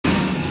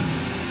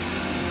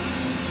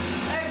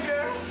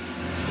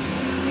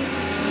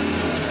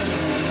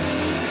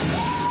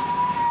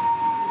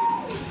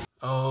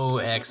Oh,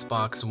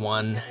 Xbox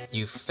One,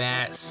 you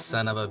fat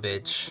son of a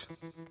bitch.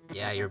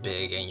 Yeah, you're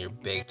big and you're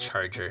big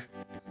charger.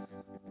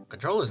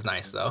 Controller's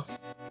nice though,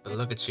 but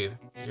look at you.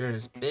 You're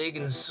as big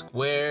and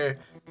square,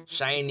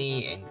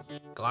 shiny and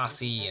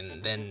glossy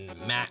and then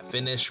matte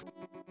finish.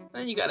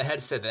 Then you got a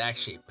headset that's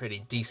actually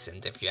pretty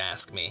decent if you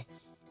ask me.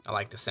 I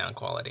like the sound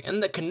quality.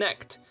 And the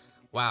Kinect.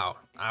 Wow,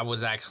 I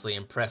was actually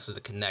impressed with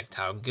the Kinect,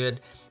 how good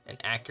and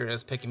accurate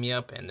it's picking me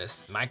up, and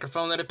this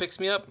microphone that it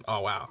picks me up, oh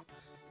wow.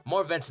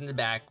 More vents in the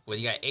back, where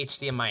you got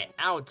HDMI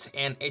out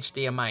and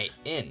HDMI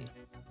in.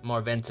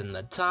 More vents in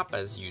the top,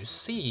 as you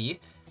see.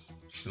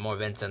 More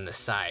vents on the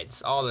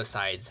sides. All the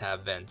sides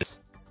have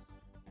vents.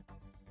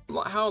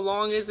 How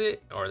long is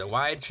it? Or the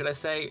wide, should I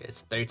say?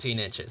 It's 13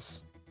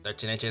 inches.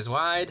 13 inches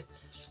wide.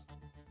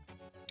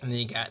 And then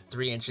you got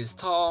 3 inches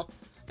tall.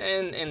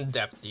 And in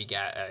depth, you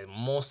got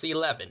almost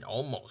 11.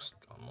 Almost.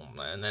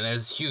 And then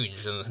it's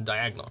huge in the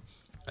diagonal.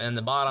 And in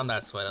the bottom,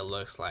 that's what it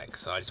looks like.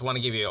 So I just want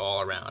to give you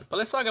all around. But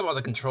let's talk about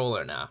the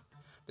controller now.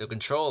 The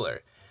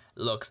controller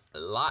looks a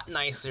lot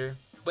nicer,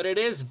 but it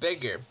is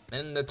bigger.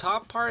 And the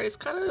top part is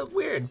kind of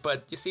weird,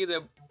 but you see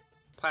the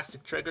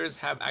plastic triggers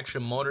have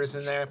actual motors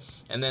in there.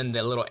 And then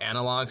the little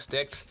analog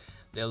sticks,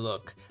 they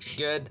look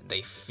good.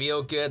 They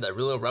feel good. The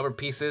little rubber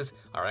pieces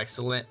are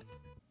excellent.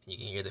 You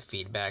can hear the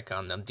feedback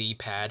on the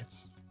D-pad.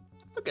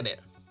 Look at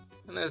it.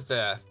 And there's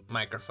the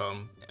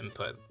microphone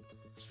input.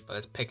 But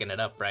it's picking it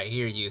up right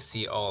here. You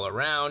see all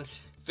around.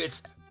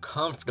 Fits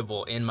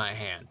comfortable in my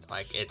hand.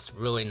 Like, it's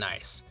really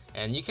nice.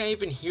 And you can't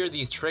even hear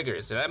these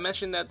triggers. Did I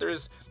mention that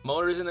there's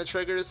motors in the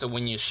triggers? So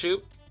when you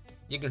shoot,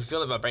 you can feel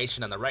the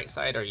vibration on the right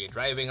side, or you're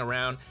driving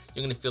around,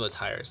 you're gonna feel the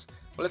tires.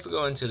 Well, let's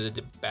go into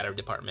the battery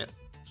department.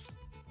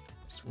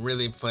 It's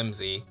really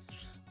flimsy,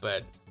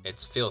 but it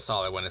feels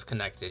solid when it's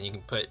connected. You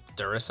can put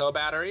Duracell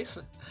batteries,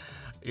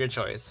 your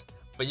choice.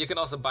 But you can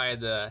also buy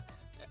the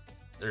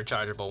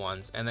rechargeable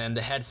ones. And then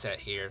the headset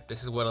here,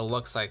 this is what it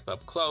looks like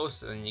up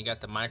close. And then you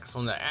got the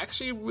microphone that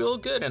actually real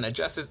good and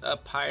adjusts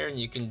up higher, and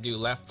you can do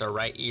left or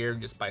right ear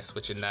just by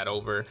switching that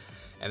over.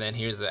 And then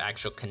here's the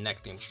actual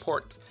connecting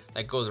port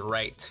that goes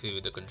right to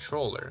the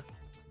controller.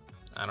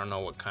 I don't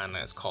know what kind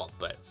it's called,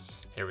 but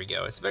here we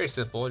go. It's very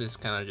simple.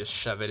 Just kind of just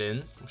shove it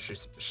in,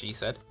 she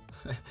said.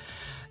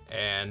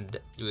 And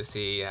you will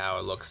see how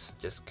it looks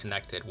just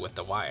connected with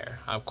the wire.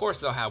 Of course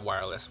they'll have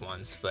wireless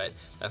ones, but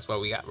that's what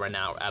we got right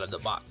now out of the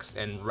box.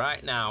 And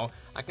right now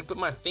I can put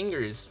my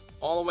fingers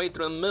all the way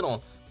through the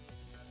middle.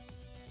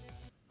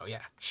 Oh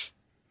yeah, shh.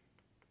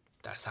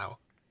 That's how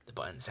the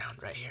buttons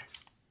sound right here.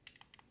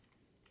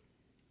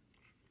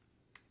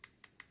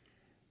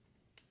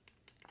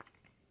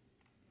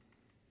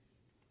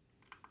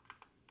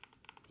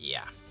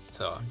 Yeah,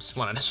 so I just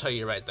wanted to show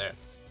you right there.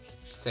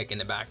 Taking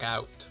it back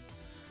out.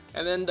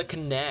 And then the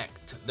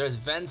Kinect. There's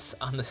vents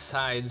on the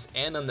sides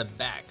and on the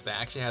back that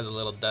actually has a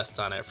little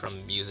dust on it from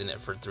using it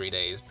for 3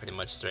 days pretty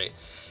much straight.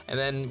 And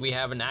then we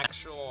have an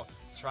actual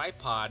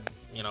tripod,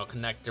 you know,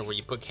 connector where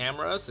you put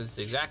cameras. It's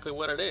exactly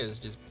what it is.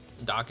 Just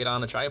dock it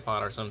on a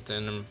tripod or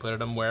something and put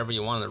it on wherever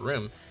you want in the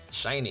room. It's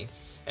shiny.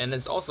 And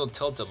it's also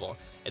tiltable.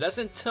 It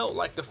doesn't tilt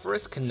like the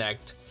first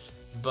Kinect,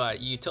 but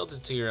you tilt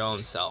it to your own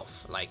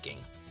self liking.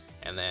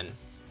 And then,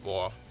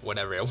 well,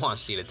 whatever it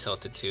wants you to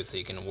tilt it to so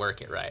you can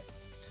work it right.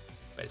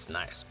 But it's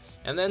nice.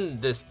 And then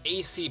this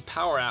AC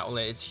power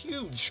outlet, it's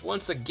huge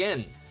once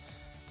again.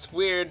 It's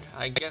weird.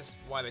 I guess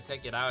why they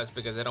take it out is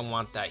because they don't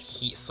want that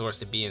heat source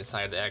to be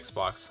inside the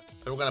Xbox.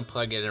 But we're gonna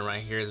plug it in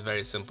right here. It's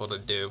very simple to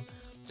do.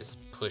 Just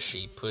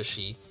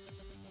pushy.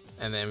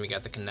 And then we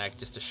got the Kinect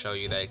just to show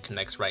you that it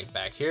connects right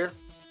back here.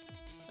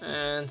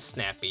 And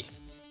snappy.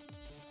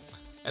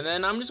 And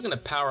then I'm just gonna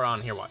power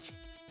on here, watch.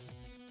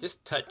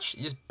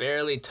 Just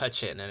barely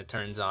touch it and then it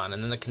turns on,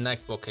 and then the Kinect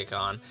will kick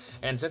on.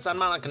 And since I'm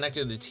not connected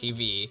to the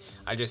TV,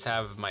 I just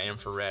have my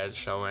infrared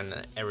showing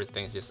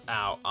everything's just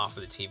out off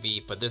of the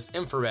TV, but there's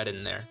infrared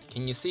in there.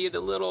 Can you see the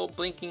little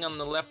blinking on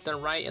the left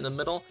and right in the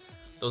middle?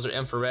 Those are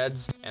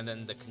infrareds, and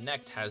then the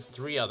Kinect has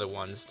 3 other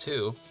ones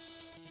too.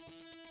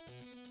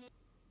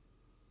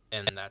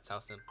 And that's how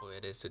simple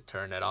it is to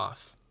turn it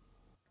off.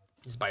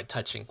 Just by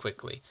touching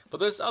quickly. But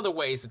there's other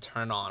ways to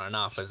turn on and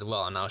off as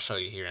well, and I'll show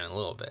you here in a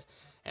little bit.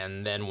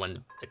 And then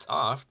when it's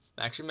off,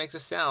 it actually makes a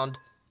sound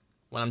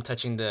when I'm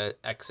touching the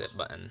exit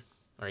button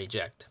or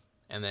eject.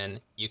 And then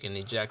you can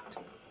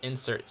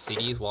insert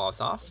CDs while it's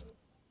off.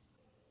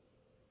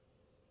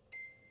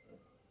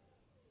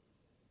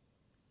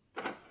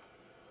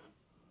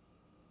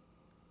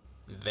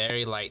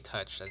 Very light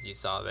touch, as you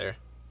saw there.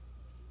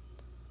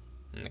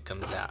 And it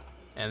comes out.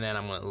 And then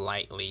I'm going to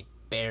lightly,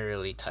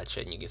 barely touch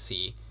it, and you can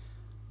see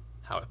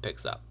how it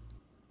picks up.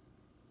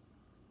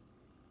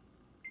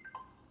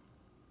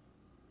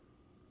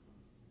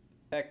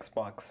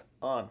 Xbox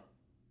on.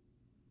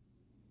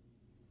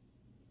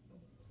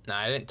 Now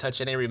I didn't touch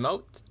any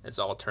remote. It's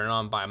all turned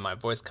on by my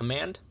voice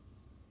command.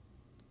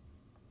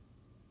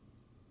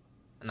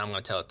 And I'm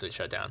going to tell it to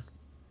shut down.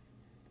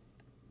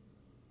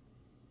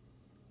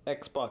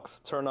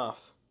 Xbox turn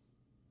off.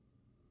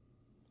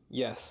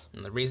 Yes.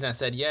 And the reason I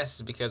said yes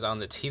is because on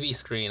the TV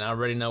screen I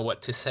already know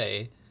what to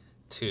say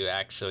to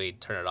actually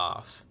turn it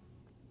off.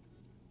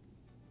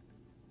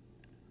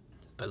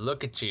 But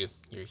look at you,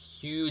 your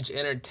huge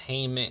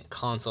entertainment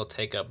console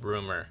take up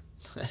roomer.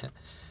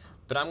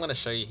 But I'm gonna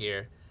show you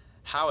here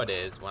how it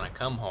is when I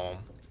come home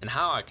and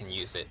how I can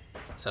use it.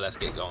 So let's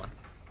get going.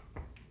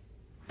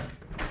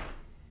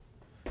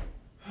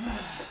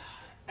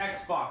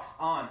 Xbox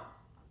on.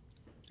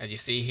 As you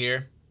see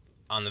here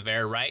on the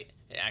very right,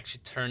 it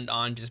actually turned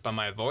on just by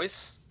my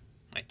voice.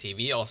 My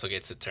TV also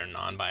gets it turned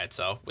on by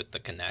itself with the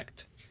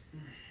Kinect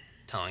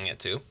telling it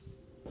to.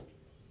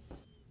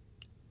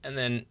 And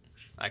then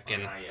I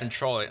can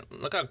control it.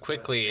 Look how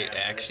quickly it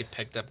actually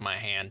picked up my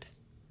hand.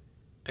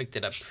 Picked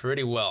it up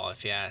pretty well,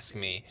 if you ask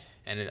me.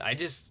 And I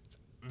just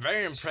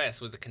very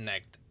impressed with the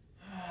Kinect.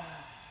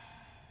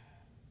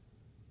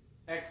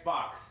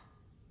 Xbox.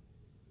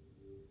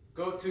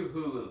 Go to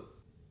Hulu.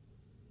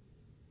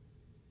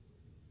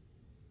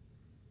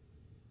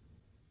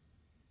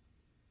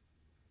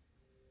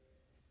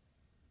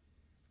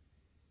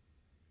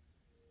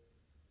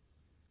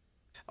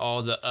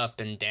 All the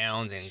up and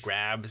downs and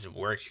grabs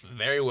work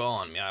very well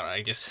on me.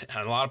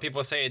 A lot of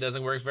people say it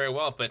doesn't work very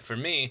well, but for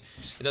me,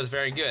 it does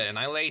very good. And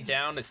I laid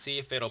down to see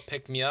if it'll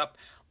pick me up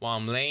while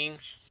I'm laying.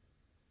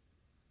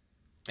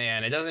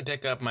 And it doesn't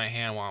pick up my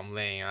hand while I'm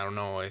laying. I don't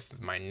know if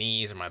my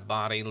knees or my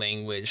body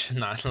language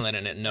not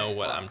letting it know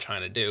what I'm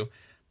trying to do.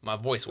 My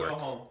voice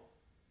works. Go home.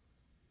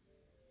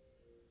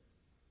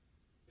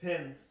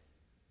 Pins.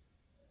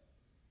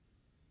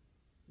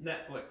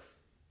 Netflix.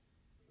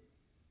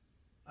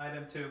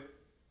 Item 2.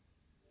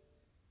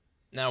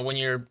 Now, when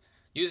you're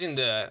using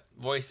the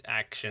voice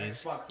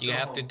actions, you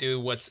have to do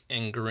what's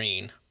in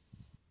green.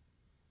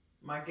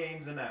 My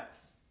games and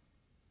apps.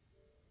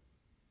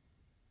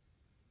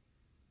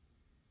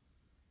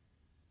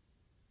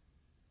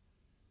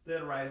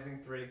 Dead Rising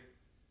 3.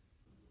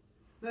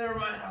 Never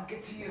mind, I'll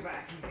get to you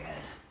back again.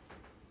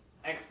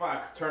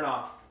 Xbox, turn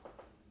off.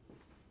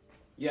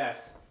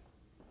 Yes.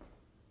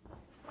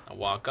 I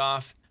walk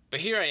off. But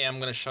here I am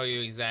going to show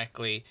you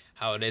exactly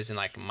how it is in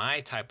like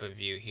my type of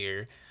view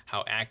here,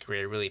 how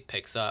accurate it really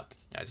picks up,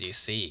 as you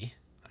see.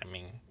 I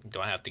mean, do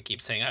I have to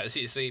keep saying as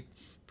you see?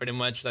 Pretty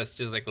much, that's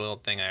just like a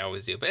little thing I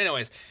always do. But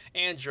anyways,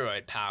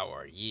 Android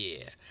power,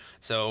 yeah.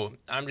 So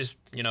I'm just,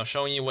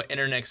 showing you what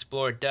Internet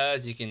Explorer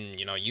does. You can,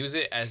 use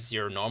it as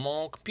your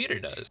normal computer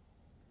does.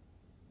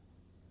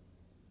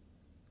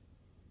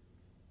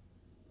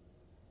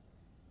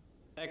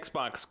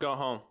 Xbox, go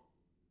home.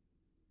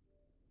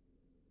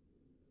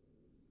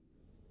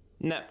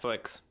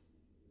 Netflix.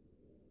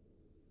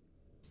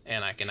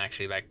 And I can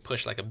actually like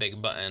push like a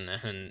big button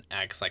and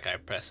acts like I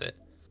press it.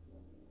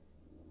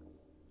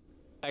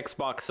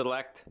 Xbox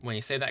select. When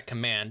you say that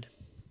command,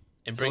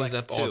 it brings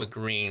Select up all two. the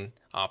green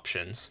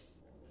options.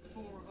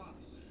 4 of us.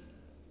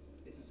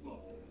 It's a small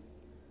thing.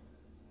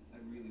 I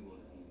really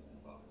wanted to use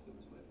the box. It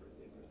was my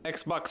birthday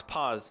present. Xbox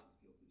pause.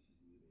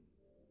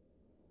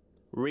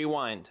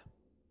 Rewind.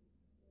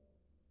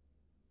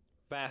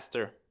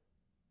 Faster.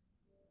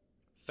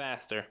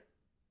 Faster.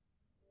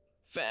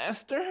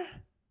 Faster?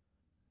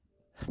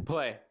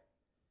 Play.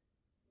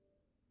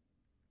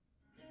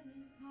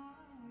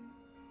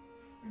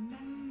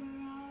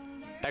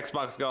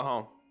 Xbox go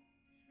home.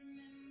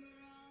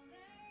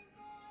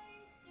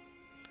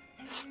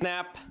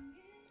 Snap.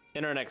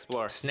 Internet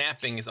Explorer.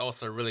 Snapping is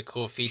also a really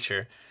cool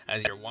feature.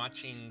 As you're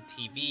watching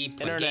TV,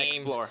 play Internet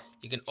games, Explorer.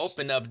 you can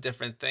open up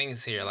different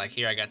things here. Like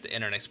here I got the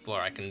Internet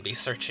Explorer. I can be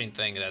searching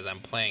things as I'm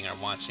playing or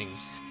watching.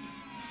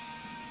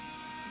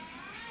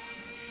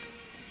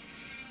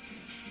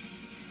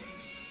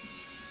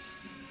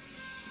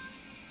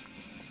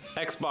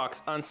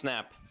 Xbox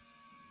unsnap.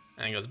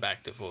 And it goes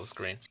back to full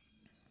screen.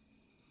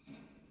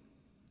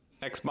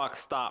 Xbox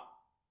stop.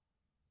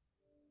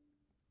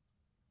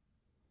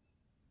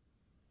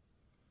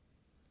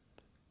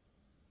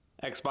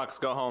 Xbox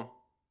go home.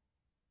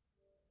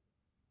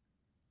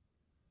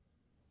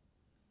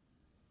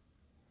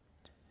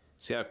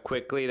 See how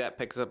quickly that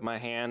picks up my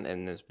hand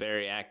and is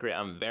very accurate.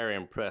 I'm very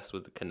impressed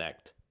with the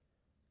Kinect.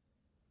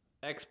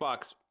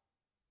 Xbox,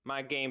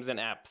 my games and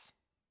apps.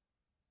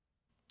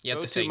 You have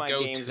Go to say my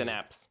go games to and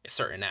apps. a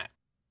certain app.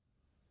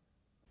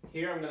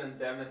 Here I'm going to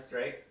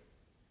demonstrate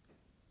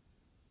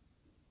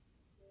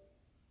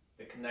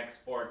the Kinect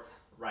Sports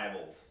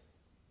Rivals.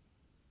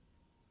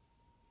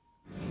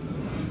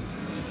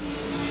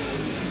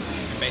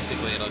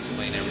 Basically, it'll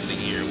explain everything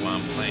here while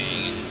I'm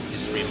playing and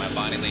just read my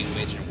body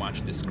language and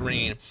watch the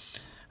screen.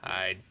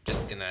 I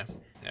just gonna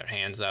have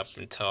hands up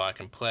until I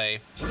can play.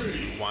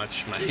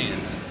 Watch my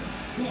hands.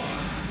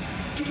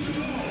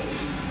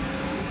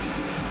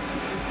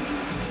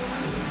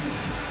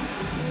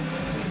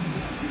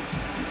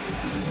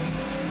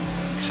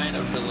 Kind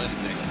of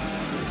realistic.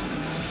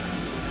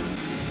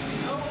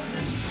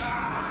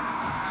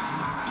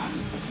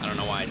 I don't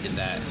know why I did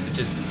that. I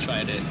just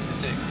tried it.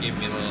 It gave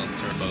me a little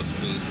turbo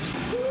boost.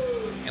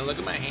 And look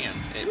at my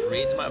hands. It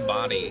reads my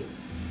body,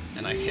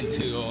 and I can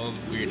do all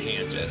the weird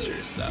hand gesture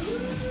stuff.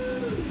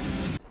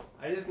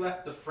 I just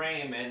left the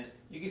frame, and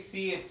you can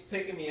see it's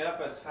picking me up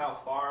as how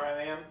far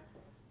I am.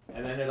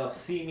 and then it'll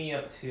see me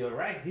up to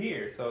right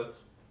here, so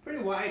it's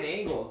pretty wide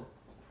angled.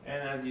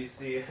 And as you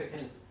see, I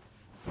can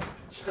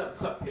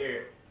jump up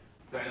here.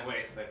 So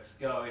anyways, let's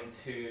go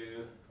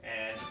into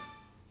and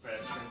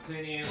press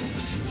continue.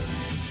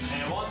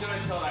 And it won't do it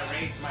until I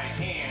raise my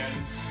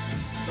hands.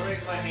 So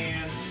raise my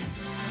hands,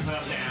 put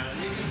them down, and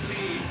you can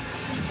see,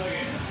 look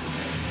at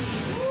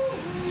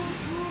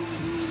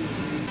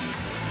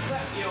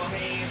clap your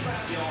hands,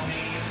 clap your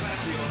hands, clap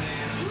your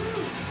hands.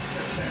 Woo!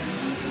 Yes, sir.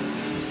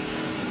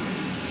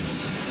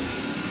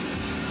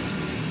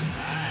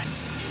 Alright.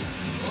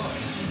 Boy.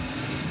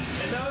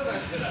 It knows I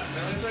stood up.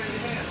 Now let's raise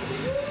your hands.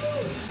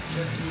 Woo!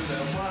 Let's do the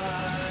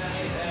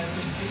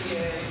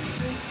YMCA.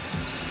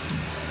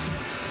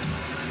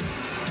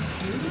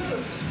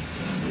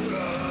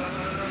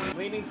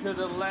 Leaning to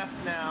the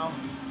left now,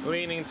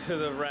 leaning to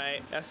the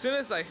right. As soon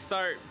as I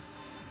start,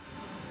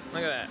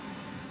 look at that.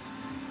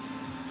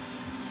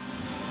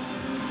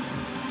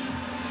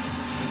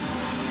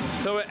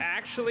 So it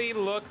actually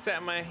looks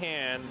at my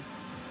hand,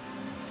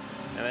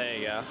 and there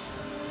you go.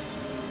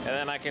 And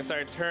then I can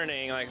start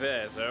turning like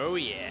this. Oh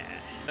yeah.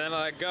 And then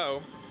I let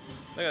go.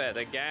 Look at that,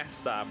 the gas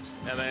stops,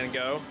 and then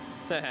go.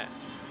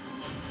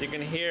 You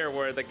can hear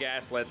where the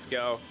gas lets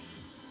go.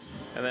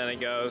 And then it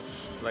goes,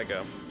 let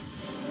go.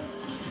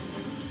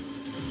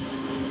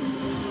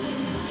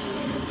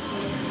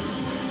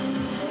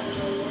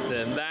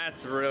 Then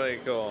that's really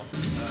cool.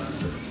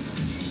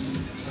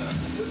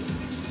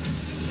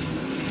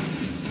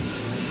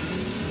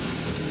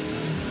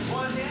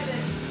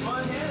 One-handed,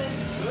 one-handed.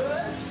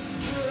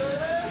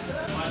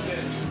 Watch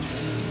it.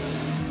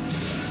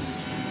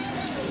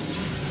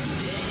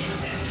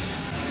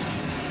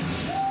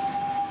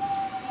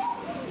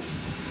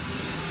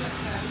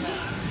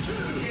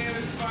 Yeah,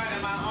 it's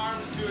fine. My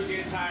arms do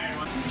get tired.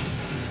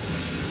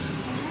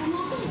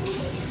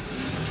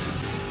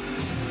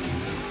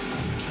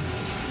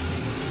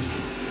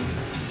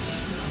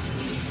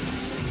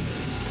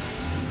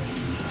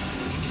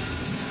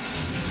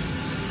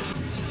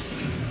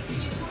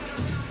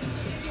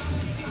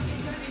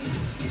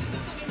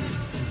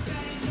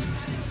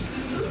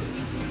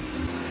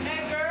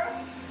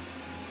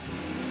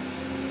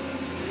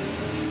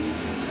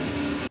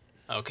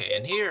 Okay,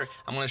 and here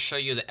I'm going to show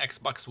you the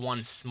Xbox One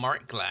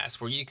SmartGlass,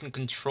 where you can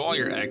control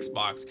your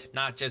Xbox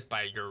not just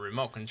by your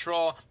remote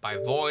control, by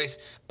voice,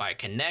 by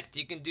Kinect.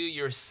 You can do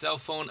your cell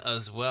phone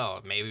as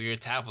well, maybe your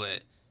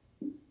tablet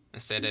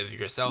instead of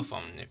your cell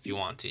phone if you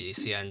want to. You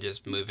see I'm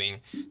just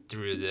moving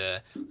through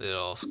the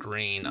little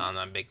screen on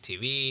my big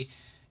TV,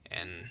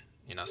 and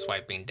you know,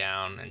 swiping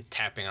down and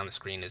tapping on the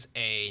screen is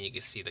A, and you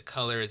can see the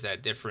colors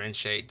that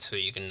differentiate so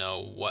you can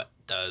know what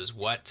does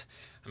what.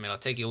 I mean, it'll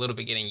take you a little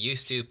bit getting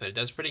used to, but it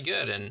does pretty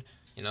good. And,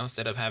 you know,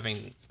 instead of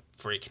having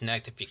for your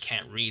Kinect, if you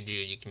can't read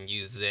you can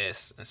use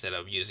this instead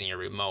of using your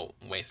remote,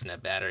 wasting a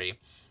battery.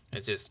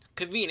 It's just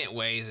convenient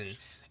ways, and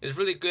it's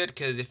really good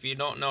because if you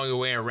don't know your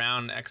way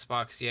around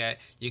Xbox yet,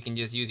 you can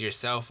just use your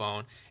cell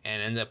phone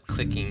and end up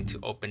clicking to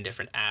open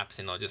different apps,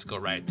 and it'll just go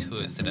right to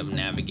it instead of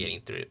navigating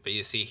through it. But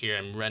you see here,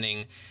 I'm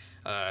running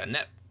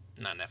not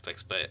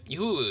Netflix, but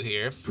Hulu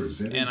here,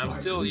 and I'm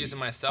still using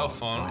my cell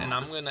phone, and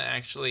I'm gonna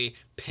actually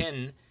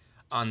pin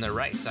on the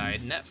right side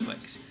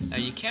Netflix. Now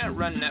you can't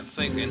run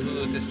Netflix and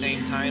Hulu at the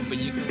same time, but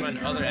you can run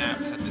other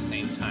apps at the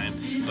same time.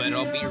 But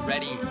it'll be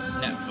ready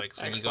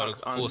Netflix when you go to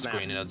full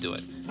screen, it'll do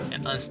it.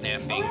 And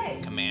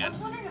UnSnapping command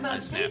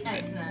unsnaps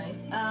it.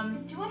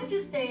 Do you want to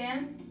just stay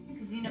in?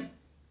 Because you know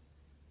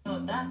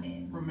what that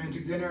means.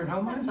 Romantic dinner at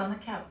Homeland? Sex on the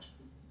couch.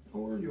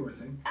 Or your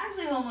thing.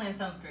 Actually, Homeland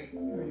sounds great.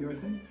 Or your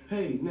thing.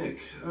 Hey, Nick.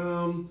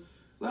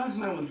 Last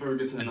night when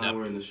Ferguson and I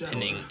were in the shower,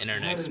 pinning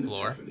Internet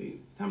Explorer.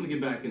 It's time to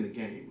get back in the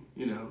game,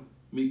 you know.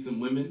 Meet some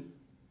women.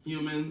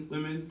 Human.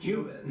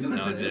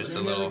 No, there's a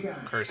little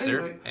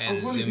cursor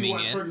and zooming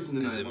in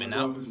and zooming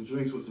out. For some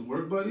drinks with some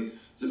work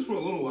buddies, just for a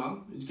little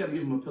while. You just gotta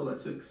give them a pill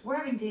at 6. We're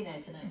having date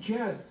night tonight.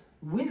 Jess,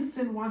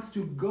 Winston wants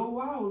to go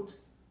out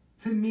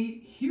to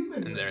meet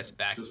human. And there's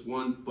back. Just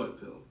one butt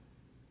pill.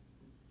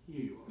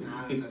 Here you are.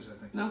 Nah, I don't touch that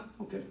thing. No?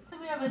 Okay.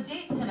 We have a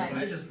date tonight.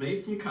 I just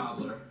made some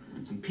cobbler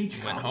and some peach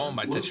Went cobbler. home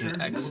by touching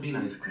Wilshire X. double bean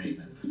ice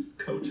cream. And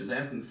Coach is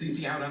asking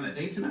Cece out on a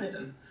date tonight.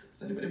 And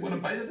does anybody want a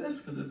bite of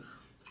this? Because it's...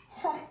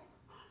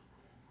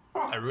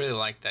 I really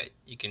like that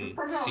you can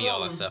see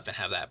all this stuff and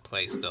have that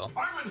play still.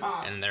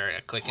 And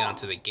they're clicking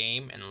onto the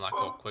game, and look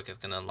how quick it's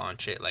gonna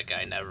launch it like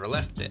I never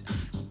left it.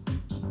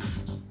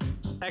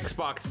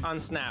 Xbox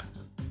unsnap.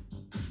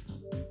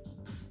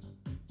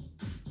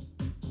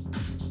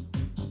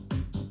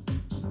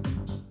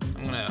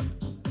 I'm gonna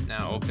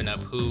now open up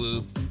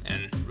Hulu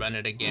and run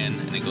it again,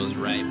 and it goes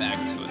right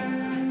back to it.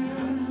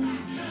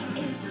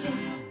 It's just...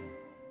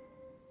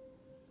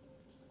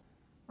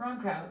 Wrong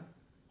crowd.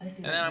 I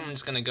see. And then I'm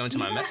just gonna go into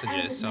my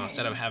messages, so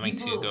instead of having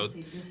to go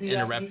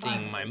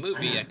interrupting my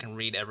movie, I can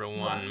read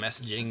everyone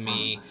messaging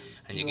me,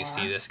 and you can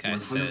see this guy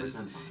says,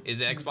 "Is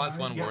the Xbox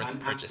One worth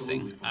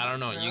purchasing?" I don't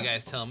know, you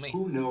guys tell me.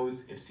 Who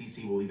knows if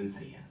Cece will even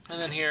say yes? And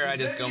then here I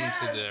just go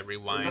into the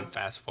rewind,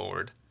 fast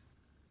forward.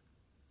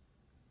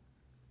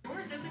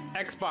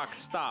 Xbox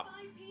stop.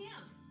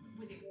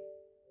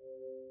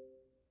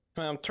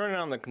 I'm turning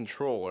on the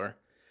controller,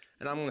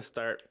 and I'm gonna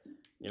start,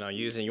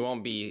 using. You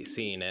won't be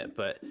seeing it,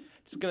 but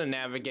it's gonna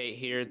navigate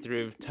here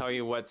through, tell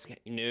you what's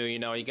new.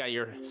 You got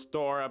your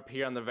store up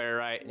here on the very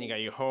right, and you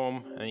got your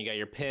home, and you got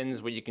your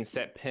pins where you can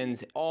set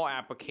pins, all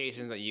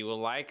applications that you will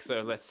like.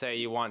 So let's say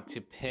you want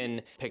to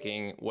pin,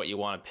 picking what you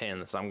want to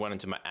pin. So I'm going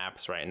into my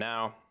apps right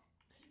now,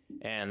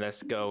 and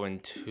let's go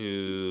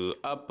into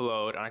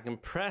upload, and I can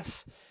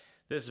press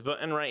this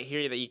button right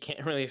here that you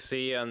can't really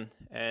see, and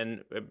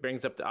it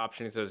brings up the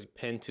option. It says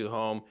pin to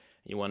home.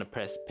 You want to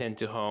press pin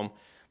to home.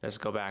 Let's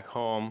go back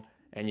home,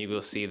 and you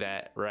will see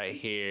that right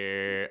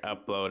here,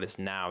 upload is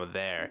now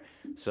there.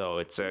 So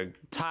it's a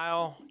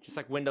tile, just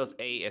like Windows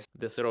 8. It's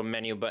this little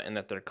menu button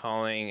that they're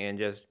calling, and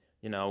just,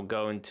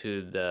 go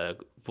into the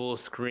full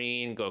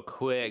screen, go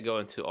quick, go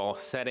into all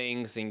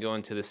settings, and go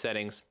into the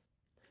settings.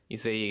 You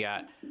say you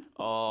got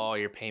all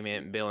your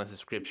payment, bill, and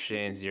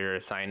subscriptions,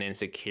 your sign-in,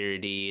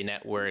 security,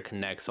 network,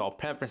 connects, all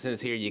preferences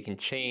here you can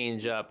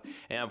change up.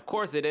 And of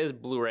course it is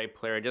Blu-ray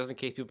player, just in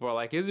case people are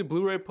like, is it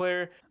Blu-ray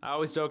player? I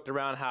always joked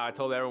around how I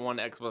told everyone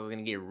Xbox was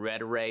gonna get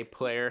Red-Ray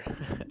player.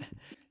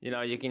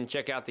 You can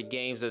check out the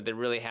games that they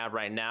really have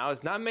right now.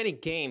 It's not many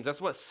games. That's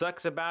what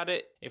sucks about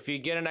it. If you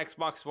get an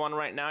Xbox One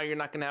right now, you're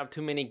not gonna have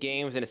too many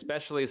games, and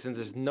especially since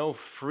there's no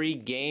free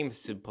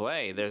games to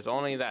play. There's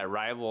only that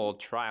Rival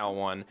trial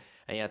one,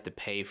 and you have to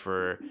pay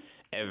for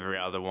every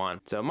other one.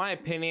 So in my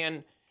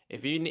opinion,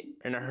 if you're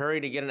in a hurry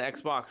to get an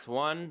Xbox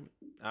One,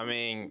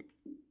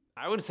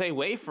 I would say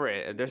wait for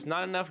it. There's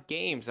not enough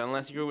games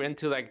unless you're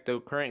into like the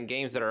current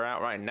games that are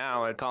out right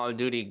now, like Call of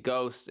Duty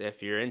Ghosts,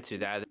 if you're into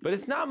that. But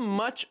it's not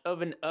much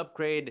of an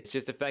upgrade. It's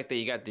just the fact that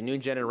you got the new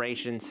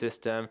generation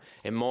system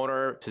and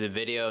motor to the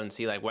video, and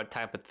see like what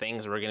type of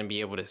things we're gonna be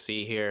able to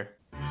see here.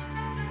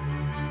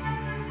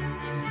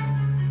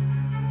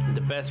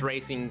 The best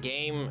racing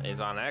game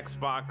is on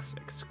Xbox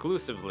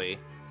exclusively.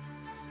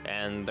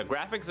 And the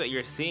graphics that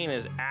you're seeing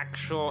is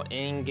actual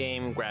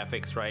in-game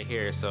graphics right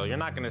here. So you're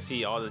not gonna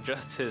see all the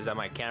adjustments that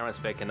my camera's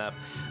picking up,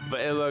 but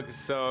it looks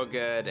so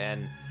good.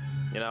 And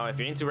if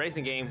you're into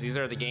racing games, these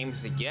are the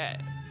games to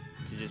get.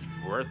 It's just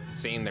worth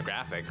seeing the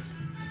graphics.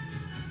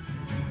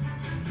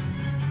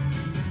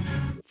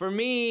 For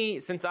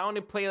me, since I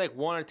only play like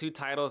 1 or 2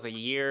 titles a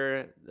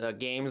year, the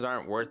games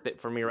aren't worth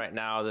it for me right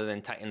now, other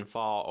than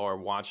Titanfall or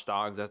Watch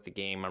Dogs. That's the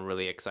game I'm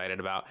really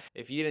excited about.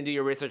 If you didn't do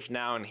your research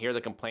now and hear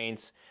the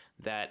complaints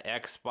that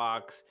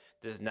Xbox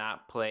does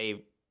not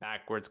play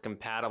backwards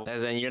compatible,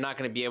 as in you're not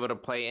going to be able to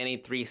play any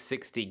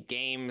 360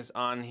 games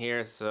on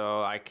here,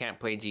 so I can't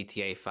play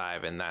GTA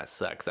 5, and that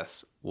sucks.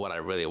 That's what I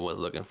really was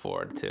looking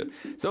forward to.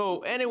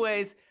 So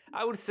anyways,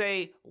 I would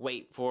say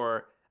wait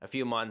for a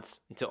few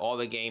months until all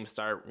the games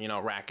start,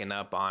 racking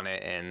up on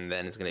it, and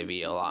then it's gonna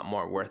be a lot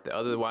more worth it.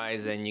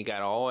 Otherwise, then you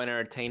got a whole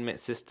entertainment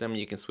system.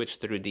 You can switch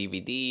through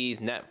DVDs,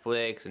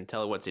 Netflix, and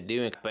tell it what to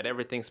do. But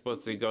everything's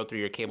supposed to go through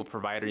your cable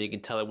provider. You can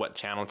tell it what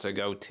channel to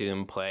go to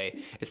and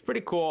play. It's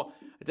pretty cool.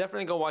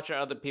 Definitely go watch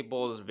other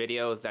people's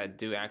videos that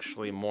do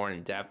actually more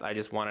in depth. I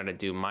just wanted to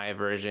do my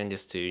version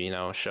just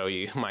to, show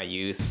you my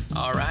use.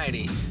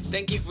 Alrighty,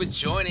 thank you for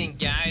joining,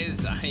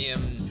 guys. I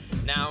am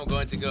now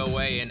going to go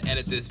away and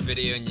edit this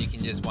video, and you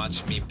can just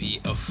watch me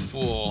be a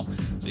fool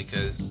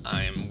because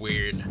I am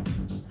weird,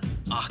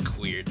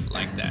 awkward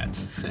like that.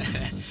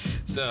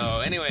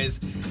 So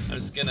anyways, I'm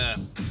just gonna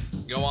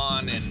go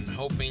on and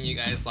hoping you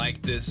guys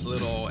like this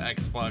little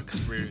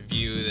Xbox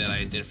review that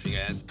I did for you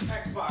guys.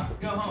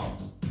 Xbox, go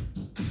home.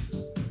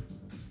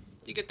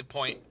 You get the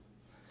point.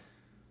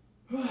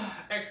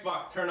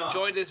 Xbox, turn off.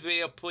 Enjoyed this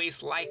video,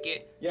 please like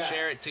it, yes,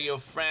 share it to your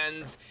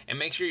friends, and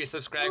make sure you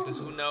subscribe because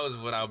who knows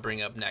what I'll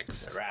bring up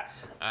next. It's a wrap.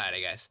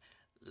 Alrighty guys,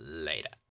 later.